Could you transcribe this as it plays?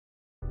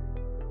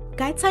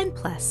GuideSIGN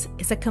Plus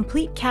is a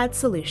complete CAD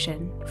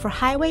solution for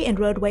highway and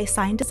roadway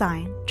sign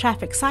design,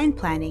 traffic sign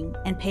planning,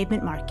 and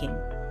pavement marking.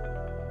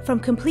 From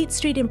complete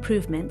street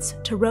improvements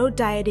to road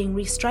dieting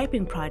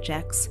restriping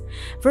projects,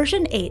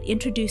 version 8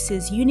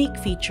 introduces unique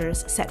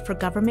features set for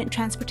government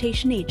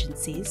transportation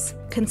agencies,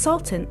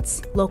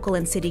 consultants, local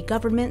and city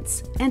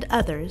governments, and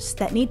others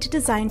that need to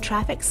design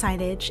traffic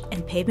signage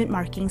and pavement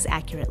markings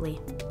accurately.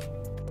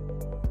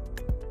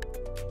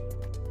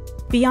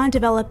 Beyond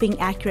developing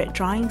accurate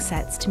drawing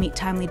sets to meet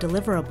timely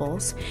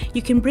deliverables,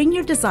 you can bring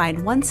your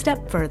design one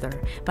step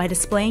further by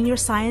displaying your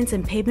signs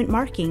and pavement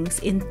markings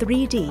in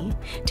 3D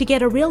to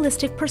get a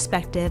realistic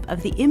perspective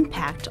of the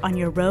impact on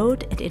your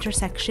road and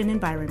intersection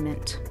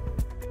environment.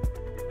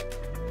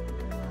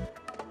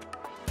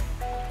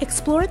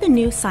 Explore the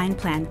new sign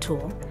plan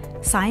tool,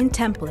 Sign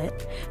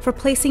Template, for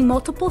placing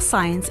multiple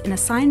signs in a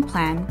sign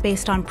plan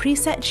based on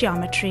preset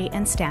geometry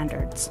and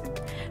standards.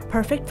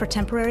 Perfect for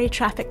temporary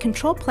traffic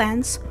control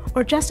plans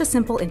or just a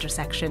simple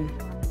intersection.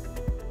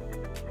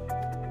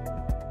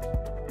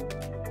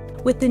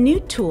 With the new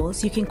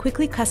tools, you can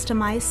quickly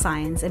customize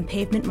signs and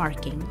pavement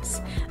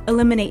markings,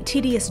 eliminate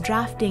tedious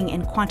drafting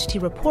and quantity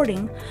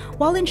reporting,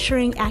 while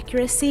ensuring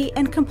accuracy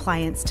and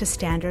compliance to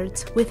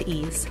standards with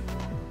ease.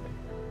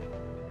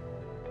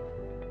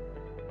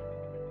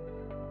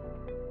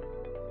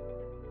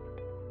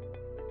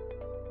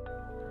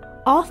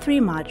 All three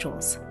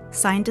modules,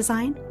 sign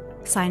design,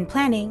 sign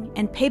planning,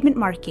 and pavement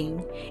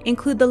marking,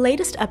 include the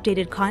latest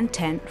updated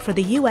content for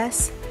the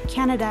US,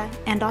 Canada,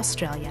 and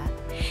Australia,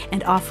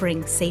 and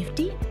offering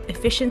safety,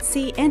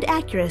 efficiency, and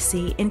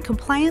accuracy in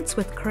compliance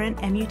with current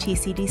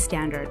MUTCD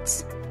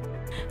standards.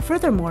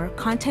 Furthermore,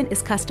 content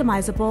is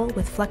customizable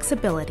with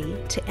flexibility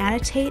to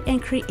annotate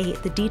and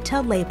create the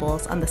detailed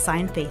labels on the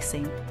sign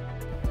facing.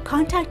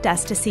 Contact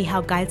us to see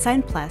how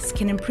GuideSIGN Plus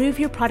can improve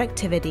your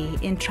productivity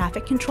in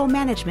traffic control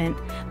management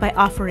by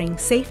offering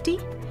safety,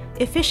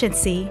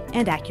 efficiency,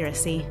 and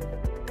accuracy.